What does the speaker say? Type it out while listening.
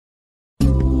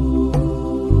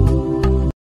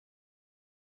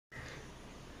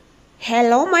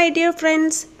Hello my dear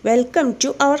friends, welcome to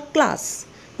our class.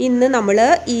 ഇന്ന് നമ്മൾ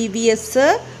EVS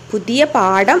പുതിയ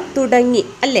പാഠം തുടങ്ങി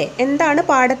അല്ലേ? എന്താണ്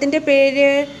പാഠത്തിൻ്റെ പേര്?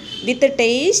 വിത്ത്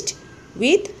ടേസ്റ്റ്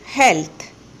വിത്ത് ഹെൽത്ത്.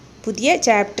 പുതിയ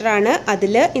ചാപ്റ്ററാണ്.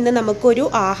 അതിൽ ഇന്ന് നമുക്കൊരു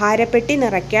ആഹാരപ്പെട്ടി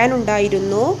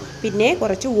നിറയ്ക്കാനുണ്ടായിരുന്നു, പിന്നെ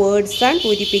കുറച്ച് വേർഡ്സ് ആൻഡ്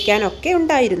പൂരിപ്പിക്കാനൊക്കെ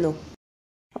ഉണ്ടായിരുന്നു.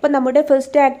 അപ്പം നമ്മുടെ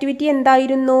ഫസ്റ്റ് ആക്ടിവിറ്റി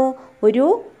എന്തായിരുന്നു? ഒരു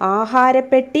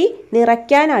ആഹാരപ്പെട്ടി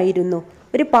നിറയ്ക്കാനായിരുന്നു.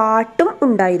 ഒരു പാട്ടും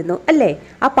ഉണ്ടായിരുന്നു അല്ലേ?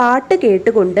 ആ പാട്ട്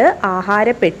കേട്ടുകൊണ്ട്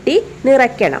ആഹാരപ്പെട്ടി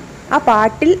നിറയ്ക്കണം. ആ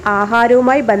പാട്ടിൽ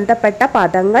ആഹാരവുമായി ബന്ധപ്പെട്ട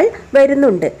പദങ്ങൾ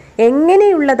വരുന്നുണ്ട്.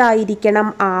 എങ്ങനെയുള്ളതായിരിക്കണം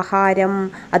ആഹാരം,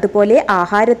 അതുപോലെ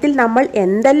ആഹാരത്തിൽ നമ്മൾ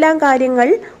എന്തെല്ലാം കാര്യങ്ങൾ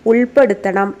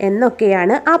ഉൾപ്പെടുത്തണം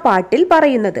എന്നൊക്കെയാണ് ആ പാട്ടിൽ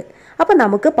പറയുന്നത്. അപ്പം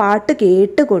നമുക്ക് പാട്ട്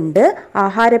കേട്ടുകൊണ്ട്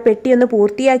ആഹാരപ്പെട്ടി ഒന്ന്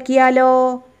പൂർത്തിയാക്കിയാലോ?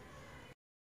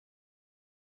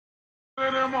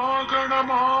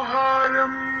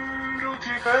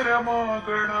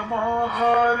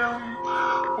 രുചികരമാകണമാഹാരം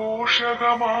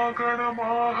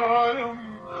പോഷകമാകണമാഹാരം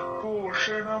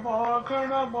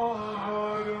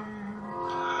പോഷണമാകണമാഹാരം.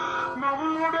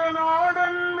 നമ്മുടെ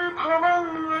നാടൻ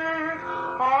വിഭവങ്ങൾ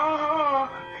ആഹാ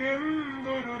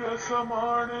എന്തൊരു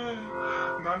രസമാണ്.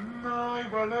 നന്നായി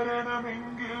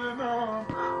വളരണമെങ്കിൽ നാം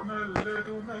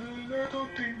നല്ലതു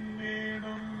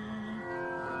തിന്നേണം.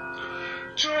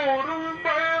 ചോറും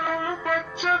പയറും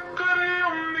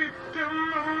പച്ചക്കറിയും നിത്യം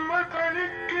നമ്മൾ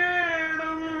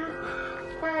കഴിക്കണം.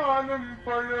 പാലും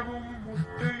പഴവും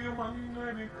മുട്ടയും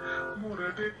അങ്ങനെ മുറ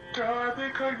തെറ്റാതെ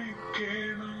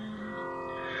കഴിക്കണം.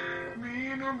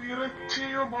 മീനും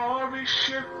ഇറച്ചിയും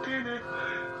ആവശ്യത്തിന്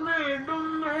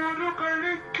വേണ്ടുന്നോരു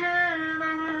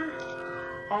കഴിക്കണം.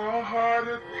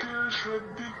 ആഹാരത്തിൽ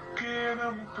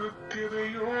ശ്രദ്ധിക്കണം,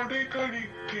 കൃത്യതയോടെ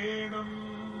കഴിക്കണം.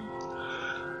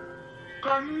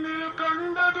 കണ്ണിൽ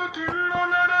കണ്ടതു തിന്നു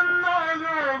നടന്നാൽ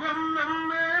രോഗം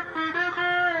നമ്മെ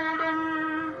പിടികൂടും.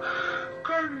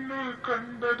 കണ്ണിൽ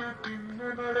കണ്ടതു തിന്നു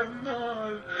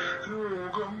നടന്നാൽ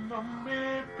രോഗം നമ്മെ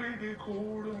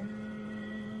പിടികൂടും.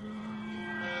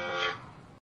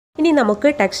 ഇനി നമുക്ക്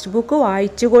ടെക്സ്റ്റ് ബുക്ക്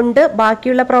വായിച്ചുകൊണ്ട്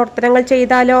ബാക്കിയുള്ള പ്രവർത്തനങ്ങൾ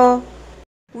ചെയ്താലോ?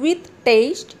 വിത്ത്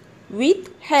ടേസ്റ്റ്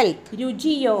വിത്ത് ഹെൽത്ത്.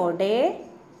 രുചിയോടെ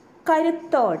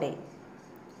കരുത്തോടെ.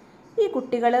 ഈ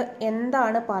കുട്ടികൾ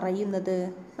എന്താണ് പറയുന്നത്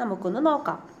നമുക്കൊന്ന്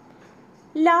നോക്കാം.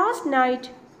 Last night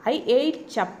I ate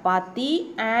chapati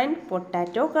and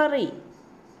potato കറി.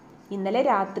 ഇന്നലെ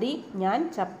രാത്രി ഞാൻ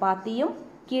ചപ്പാത്തിയും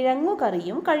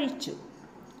കിഴങ്ങുകറിയും കഴിച്ചു.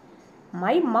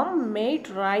 My mom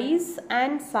made rice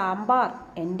and sambar.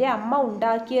 എൻ്റെ അമ്മ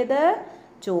ഉണ്ടാക്കിയത്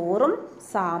ചോറും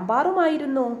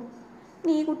സാമ്പാറുമായിരുന്നു.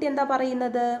 ഈ കുട്ടി എന്താ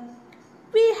പറയുന്നത്?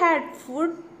 We had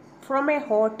food from A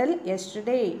hotel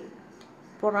yesterday,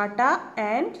 parotta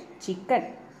and chicken.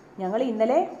 ഞങ്ങൾ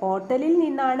ഇന്നലെ ഹോട്ടലിൽ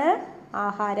നിന്നാണ്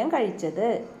ആഹാരം കഴിച്ചത്,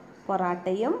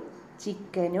 പൊറാട്ടയും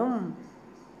ചിക്കനും.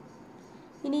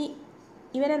 ഇനി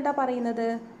ഇവനെന്താ പറയുന്നത്?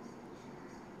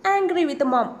 Angry with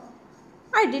mom,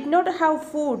 I did not have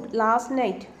food last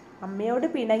night. അമ്മയോട്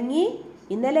പിണങ്ങി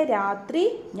ഇന്നലെ രാത്രി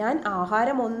ഞാൻ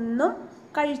ആഹാരമൊന്നും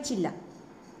കഴിച്ചില്ല.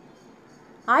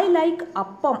 ഐ ലൈക്ക്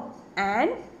അപ്പം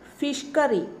and fish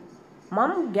curry.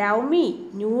 Mom Gaon me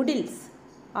noodles.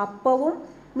 അപ്പവും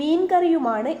മീൻ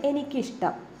കറിയുമാണ്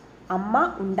എനിക്കിഷ്ടം. അമ്മ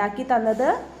ഉണ്ടാക്കി തന്നത്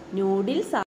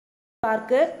നൂഡിൽസ്.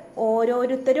 ആർക്ക്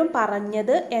ഓരോരുത്തരും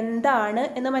പറഞ്ഞത് എന്താണ്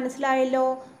എന്ന് മനസ്സിലായല്ലോ?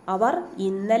 അവർ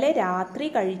ഇന്നലെ രാത്രി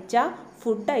കഴിച്ച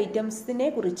ഫുഡ് ഐറ്റംസിനെ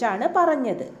കുറിച്ചാണ്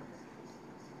പറഞ്ഞത്.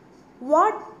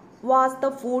 What was the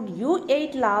food U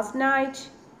eight last night?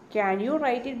 Can you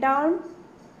right it down?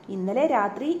 ഇന്നലെ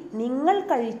രാത്രി നിങ്ങൾ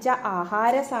കഴിച്ച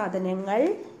ആഹാര സാധനങ്ങൾ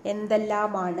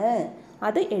എന്തെല്ലാമാണ്?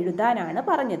 അത് എഴുതാനാണ്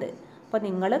പറഞ്ഞത്. അപ്പോൾ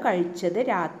നിങ്ങൾ കഴിച്ചത്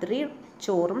രാത്രി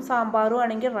ചോറും സാമ്പാറും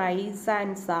ആണെങ്കിൽ റൈസ്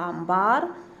ആൻഡ് സാമ്പാർ,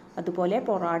 അതുപോലെ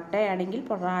പൊറോട്ട ആണെങ്കിൽ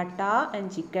parotta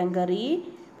and chicken curry,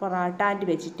 parotta and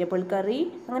vegetable കറി.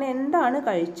 അങ്ങനെ എന്താണ്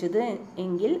കഴിച്ചത്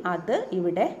എങ്കിൽ അത്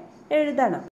ഇവിടെ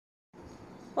എഴുതണം.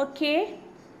 ഓക്കെ,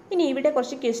 ഇനി ഇവിടെ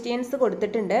കുറച്ച് ക്വസ്റ്റ്യൻസ്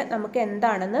കൊടുത്തിട്ടുണ്ട്. നമുക്ക്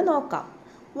എന്താണെന്ന് നോക്കാം.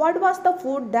 What was the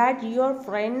food that your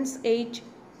friends eight?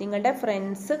 നിങ്ങളുടെ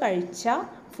ഫ്രണ്ട്സ് കഴിച്ച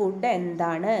ഫുഡ്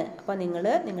എന്താണ്? അപ്പോൾ നിങ്ങൾ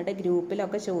നിങ്ങളുടെ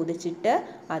ഗ്രൂപ്പിലൊക്കെ ചോദിച്ചിട്ട്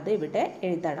അത് ഇവിടെ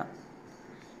എഴുതണം.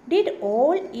 Did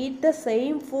all eat the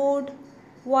same food?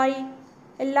 Y?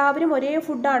 എല്ലാവരും ഒരേ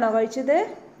ഫുഡാണോ കഴിച്ചത്?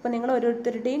 അപ്പോൾ നിങ്ങൾ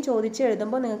ഓരോരുത്തരുടെയും ചോദിച്ച്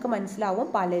എഴുതുമ്പോൾ നിങ്ങൾക്ക് മനസ്സിലാവും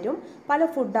പലരും പല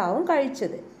ഫുഡാവും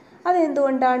കഴിച്ചത്.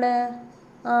 അതെന്തുകൊണ്ടാണ്?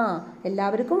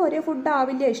 എല്ലാവർക്കും ഒരേ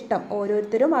ഫുഡാവില്ല ഇഷ്ടം.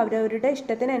 ഓരോരുത്തരും അവരവരുടെ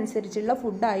ഇഷ്ടത്തിനനുസരിച്ചുള്ള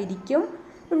ഫുഡായിരിക്കും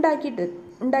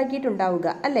ഉണ്ടാക്കിയിട്ടുണ്ടാവുക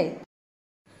അല്ലേ?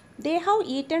 They have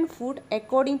eaten food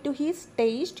according to his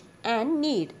taste and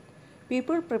need.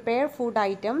 People prepare food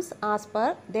items as per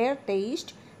their taste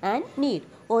and need.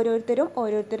 ഓരോരുത്തരും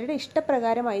ഓരോരുത്തരുടെ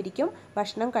ഇഷ്ടപ്രകാരമായിരിക്കും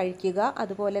ഭക്ഷണം കഴിക്കുക.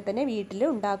 അതുപോലെ തന്നെ വീട്ടിൽ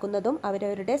ഉണ്ടാക്കുന്നതും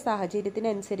അവരവരുടെ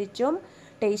സാഹചര്യത്തിനനുസരിച്ചും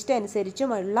ടേസ്റ്റ്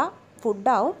അനുസരിച്ചുമുള്ള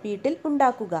ഫുഡാവും വീട്ടിൽ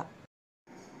ഉണ്ടാക്കുക.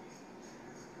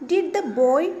 Did the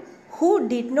boy who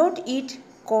did not eat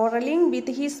quarreling with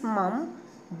his mom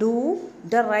do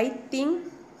the right thing?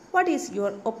 What is your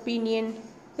opinion?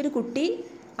 ഒരു കുട്ടി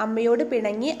അമ്മയോട്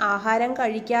പിണങ്ങി ആഹാരം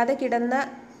കഴിക്കാതെ കിടന്ന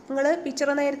നിങ്ങൾ പിക്ചർ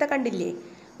നേരത്തെ കണ്ടില്ലേ?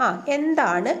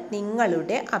 എന്താണ്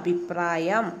നിങ്ങളുടെ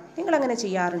അഭിപ്രായം? നിങ്ങളങ്ങനെ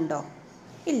ചെയ്യാറുണ്ടോ?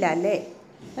 ഇല്ല അല്ലേ?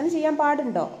 അങ്ങനെ ചെയ്യാൻ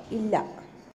പാടുണ്ടോ? ഇല്ല.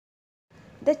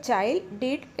 The child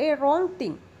did a wrong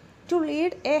thing. To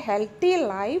lead a healthy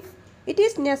life, it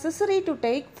is necessary to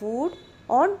take food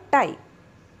on time.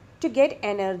 To get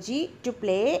energy to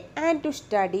play and to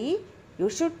study, you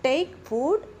should take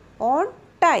food on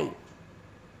time.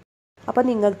 അപ്പോൾ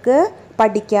നിങ്ങൾക്ക്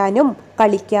പഠിക്കാനും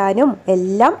കളിക്കാനും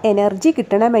എല്ലാം energy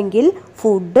കിട്ടണമെങ്കിൽ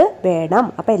food വേണം.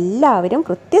 അപ്പോൾ എല്ലാവരും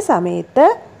കൃത്യസമയത്ത്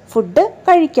ഫുഡ്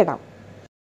കഴിക്കണം.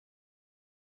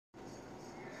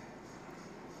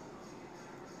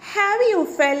 Have you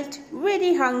felt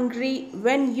very hungry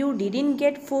when you didn't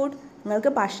get food?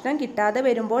 നിങ്ങൾക്ക് ഭക്ഷണം കിട്ടാതെ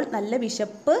വരുമ്പോൾ നല്ല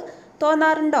വിശപ്പ്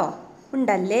തോന്നാറുണ്ടോ?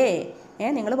 ഉണ്ടല്ലേ?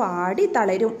 നിങ്ങൾ വാടി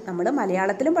തളരും. നമ്മൾ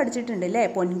മലയാളത്തിലും പഠിച്ചിട്ടുണ്ട് അല്ലേ?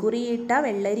 പൊൻകുറിയിട്ട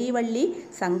വെള്ളരി വള്ളി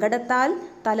സങ്കടത്താൽ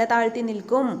തല താഴ്ത്തി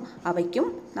നിൽക്കും. അവയ്ക്കും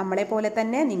നമ്മളെ പോലെ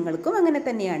തന്നെ നിങ്ങൾക്കും അങ്ങനെ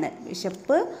തന്നെയാണ്.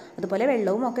 വിശപ്പ് അതുപോലെ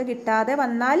വെള്ളവും ഒക്കെ കിട്ടാതെ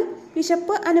വന്നാൽ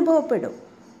വിശപ്പ് അനുഭവപ്പെടും.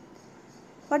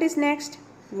 What is next?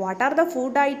 What are the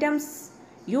food items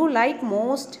you like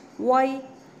most? Why?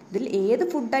 ഇതിൽ ഏത്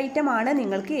ഫുഡ് ഐറ്റമാണ്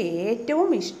നിങ്ങൾക്ക് ഏറ്റവും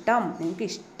ഇഷ്ടം? നിങ്ങൾക്ക്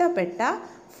ഇഷ്ടപ്പെട്ട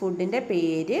ഫുഡിൻ്റെ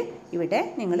പേര് ഇവിടെ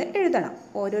നിങ്ങൾ എഴുതണം.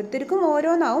 ഓരോരുത്തർക്കും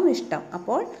ഓരോന്നാവും ഇഷ്ടം.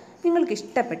 അപ്പോൾ നിങ്ങൾക്ക്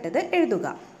ഇഷ്ടപ്പെട്ടത് എഴുതുക.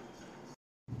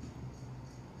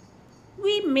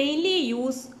 We mainly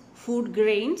use food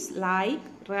grains like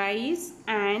rice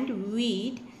and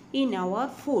wheat in our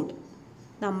food.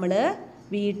 നമ്മൾ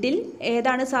വീട്ടിൽ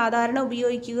ഏതാണ് സാധാരണ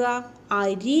ഉപയോഗിക്കുക?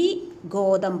 അരി,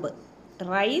 ഗോതമ്പ്.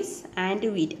 റൈസ് ആൻഡ്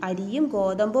വീറ്റ്, അരിയും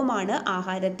ഗോതമ്പുമാണ്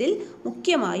ആഹാരത്തിൽ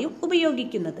മുഖ്യമായും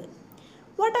ഉപയോഗിക്കുന്നത്.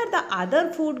 What are the other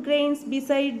food grains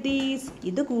beside these?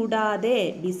 ഇത് കൂടാതെ,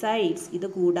 besides ഇത്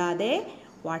കൂടാതെ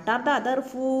what are the other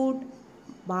food?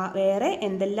 വേറെ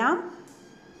എന്തെല്ലാം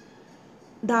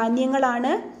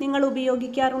ധാന്യങ്ങളാണ് നിങ്ങൾ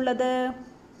ഉപയോഗിക്കാറുള്ളത്?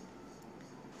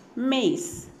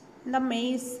 മെയ്സ്, എന്താ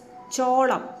മെയ്സ്?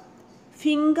 ചോളം.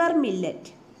 Finger millet,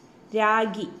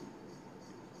 ragi.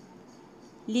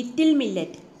 Little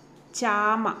millet,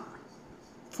 ചാമ.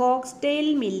 ഫോക്സ്ടെയിൽ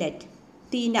millet,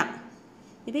 തിന.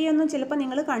 ഇവയൊന്നും ചിലപ്പോൾ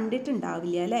നിങ്ങൾ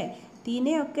കണ്ടിട്ടുണ്ടാവില്ല അല്ലേ?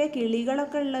 തിനയൊക്കെ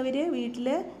കിളികളൊക്കെ ഉള്ളവർ വീട്ടിൽ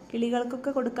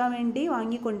കിളികൾക്കൊക്കെ കൊടുക്കാൻ വേണ്ടി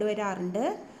വാങ്ങിക്കൊണ്ടുവരാറുണ്ട്.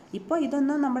 ഇപ്പോൾ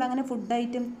ഇതൊന്നും നമ്മളങ്ങനെ ഫുഡ്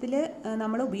ഐറ്റംസിൽ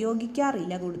നമ്മൾ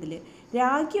ഉപയോഗിക്കാറില്ല കൂടുതൽ.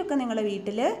 രാഗിയൊക്കെ നിങ്ങളുടെ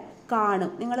വീട്ടിൽ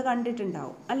കാണും, നിങ്ങൾ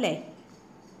കണ്ടിട്ടുണ്ടാവും അല്ലേ?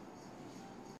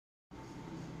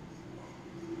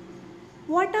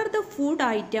 What are the food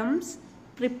items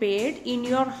prepared in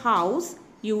your house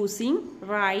using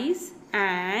rice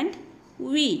and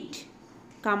wheat?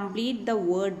 Complete the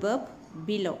word verb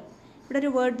below. ഇവിടെ ഒരു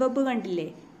വേർഡ് വെബ് കണ്ടില്ലേ?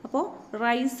 അപ്പോൾ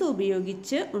റൈസ്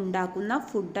ഉപയോഗിച്ച് ഉണ്ടാക്കുന്ന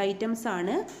ഫുഡ് ഐറ്റംസ്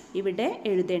ആണ് ഇവിടെ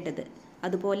എഴുതേണ്ടത്.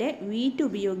 അതുപോലെ വീറ്റ്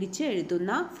ഉപയോഗിച്ച്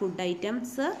എഴുതുന്ന ഫുഡ്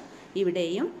ഐറ്റംസ്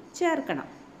ഇവിടെയും ചേർക്കണം.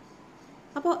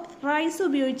 അപ്പോൾ റൈസ്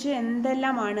ഉപയോഗിച്ച്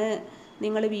എന്തെല്ലാമാണ്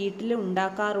നിങ്ങൾ വീട്ടിൽ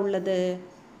ഉണ്ടാക്കാറുള്ളത്?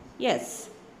 യെസ്,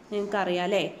 നിങ്ങൾക്കറിയാം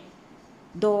അല്ലേ?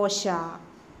 ദോശ,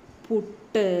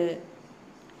 പുട്ട്,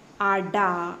 അട,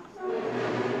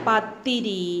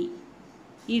 പത്തിരി,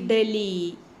 ഇഡലി,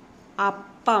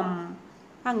 അപ്പം,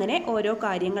 അങ്ങനെ ഓരോ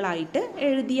കാര്യങ്ങളായിട്ട്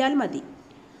എഴുതിയാൽ മതി.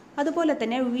 അതുപോലെ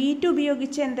തന്നെ വീറ്റ്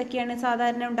ഉപയോഗിച്ച് എന്തൊക്കെയാണ്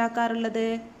സാധാരണ ഉണ്ടാക്കാറുള്ളത്?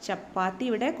 ചപ്പാത്തി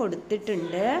ഇവിടെ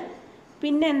കൊടുത്തിട്ടുണ്ട്.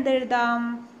 പിന്നെ എന്തെഴുതാം?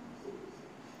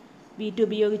 വീറ്റ്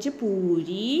ഉപയോഗിച്ച്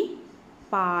പൂരി,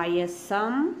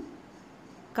 പായസം,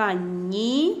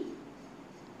 കഞ്ഞി.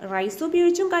 റൈസ്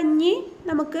ഉപയോഗിച്ചും കഞ്ഞി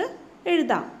നമുക്ക്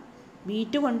എഴുതാം.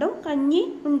 വീറ്റ് കൊണ്ടും കഞ്ഞി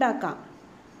ഉണ്ടാക്കാം.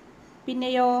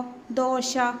 പിന്നെയോ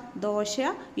ദോശ, ദോശ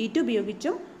വീറ്റ്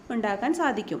ഉപയോഗിച്ചും ഉണ്ടാക്കാൻ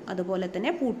സാധിക്കും. അതുപോലെ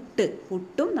തന്നെ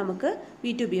പുട്ടും നമുക്ക്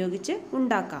വീറ്റ് ഉപയോഗിച്ച്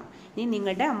ഉണ്ടാക്കാം. ഇനി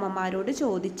നിങ്ങളുടെ അമ്മമാരോട്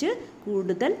ചോദിച്ച്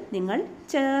കൂടുതൽ നിങ്ങൾ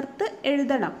ചേർത്ത്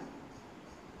എഴുതണം.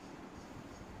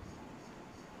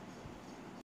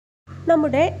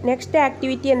 നമ്മുടെ നെക്സ്റ്റ്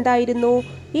ആക്ടിവിറ്റി എന്തായിരുന്നു?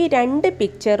 ഈ രണ്ട്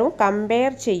പിക്ചറും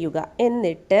കമ്പയർ ചെയ്യുക,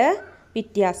 എന്നിട്ട്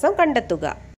വ്യത്യാസം കണ്ടെത്തുക.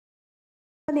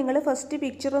 നിങ്ങൾ ഫസ്റ്റ്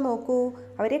പിക്ചർ നോക്കൂ.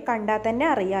 അവരെ കണ്ടാൽ തന്നെ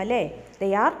അറിയാലേ, ദേ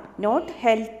ആർ നോട്ട്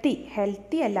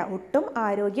ഹെൽത്തി അല്ല, ഒട്ടും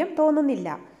ആരോഗ്യം തോന്നുന്നില്ല.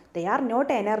 ദേ ആർ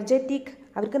നോട്ട് എനർജറ്റിക്,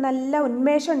 അവർക്ക് നല്ല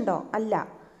ഉന്മേഷമുണ്ടോ? അല്ല.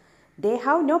 They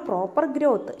have no proper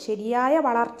growth, ശരിയായ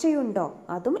വളർച്ചയുണ്ടോ?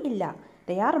 അതും ഇല്ല.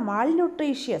 ദേ ആർ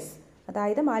മാൽന്യൂട്രീഷ്യസ്,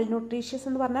 അതായത് മാൽന്യൂട്രീഷ്യസ്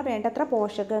എന്ന് പറഞ്ഞാൽ വേണ്ടത്ര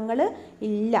പോഷകങ്ങൾ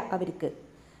ഇല്ല അവർക്ക്.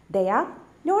 ദേ ആർ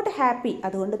നോട്ട് ഹാപ്പി,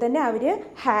 അതുകൊണ്ട് തന്നെ അവർ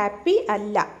ഹാപ്പി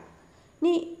അല്ല.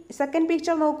 ഇനി സെക്കൻഡ്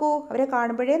പിക്ചർ നോക്കൂ, അവരെ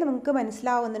കാണുമ്പോഴേ നമുക്ക്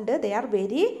മനസ്സിലാവുന്നുണ്ട് ദേ ആർ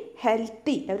വെരി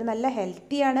ഹെൽത്തി, അവർ നല്ല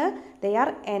ഹെൽത്തിയാണ്. ദേ ആർ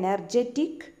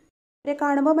എനർജറ്റിക്, അവരെ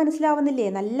കാണുമ്പോൾ മനസ്സിലാവുന്നില്ലേ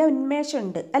നല്ല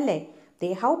ഉന്മേഷമുണ്ട് അല്ലേ. ദേ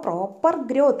ഹാവ് പ്രോപ്പർ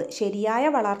ഗ്രോത്ത്, ശരിയായ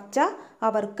വളർച്ച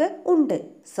അവർക്ക് ഉണ്ട്.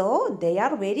 So they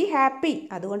are very happy,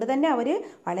 അതുകൊണ്ട് തന്നെ അവർ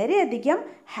വളരെയധികം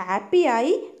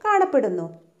ഹാപ്പിയായി കാണപ്പെടുന്നു.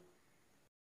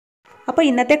 അപ്പോൾ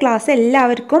ഇന്നത്തെ ക്ലാസ്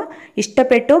എല്ലാവർക്കും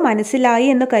ഇഷ്ടപ്പെട്ടു, മനസ്സിലായി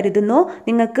എന്ന് കരുതുന്നു.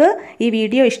 നിങ്ങൾക്ക് ഈ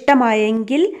വീഡിയോ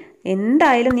ഇഷ്ടമായെങ്കിൽ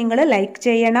എന്തായാലും നിങ്ങൾ ലൈക്ക്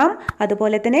ചെയ്യണം,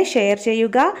 അതുപോലെ തന്നെ ഷെയർ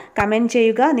ചെയ്യുക, കമൻറ്റ്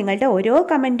ചെയ്യുക. നിങ്ങളുടെ ഓരോ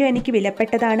കമൻറ്റും എനിക്ക്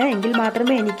വിലപ്പെട്ടതാണ്. എങ്കിൽ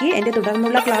മാത്രമേ എനിക്ക് എൻ്റെ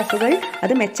തുടർന്നുള്ള ക്ലാസ്സുകൾ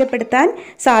അത് മെച്ചപ്പെടുത്താൻ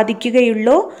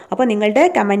സാധിക്കുകയുള്ളൂ. അപ്പോൾ നിങ്ങളുടെ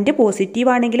കമൻറ്റ്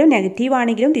പോസിറ്റീവ് ആണെങ്കിലും നെഗറ്റീവ്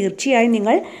ആണെങ്കിലും തീർച്ചയായും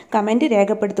നിങ്ങൾ കമൻറ്റ്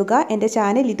രേഖപ്പെടുത്തുക. എൻ്റെ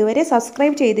ചാനൽ ഇതുവരെ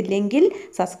സബ്സ്ക്രൈബ് ചെയ്തില്ലെങ്കിൽ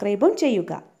സബ്സ്ക്രൈബും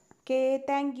ചെയ്യുക. Okay,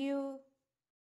 thank you.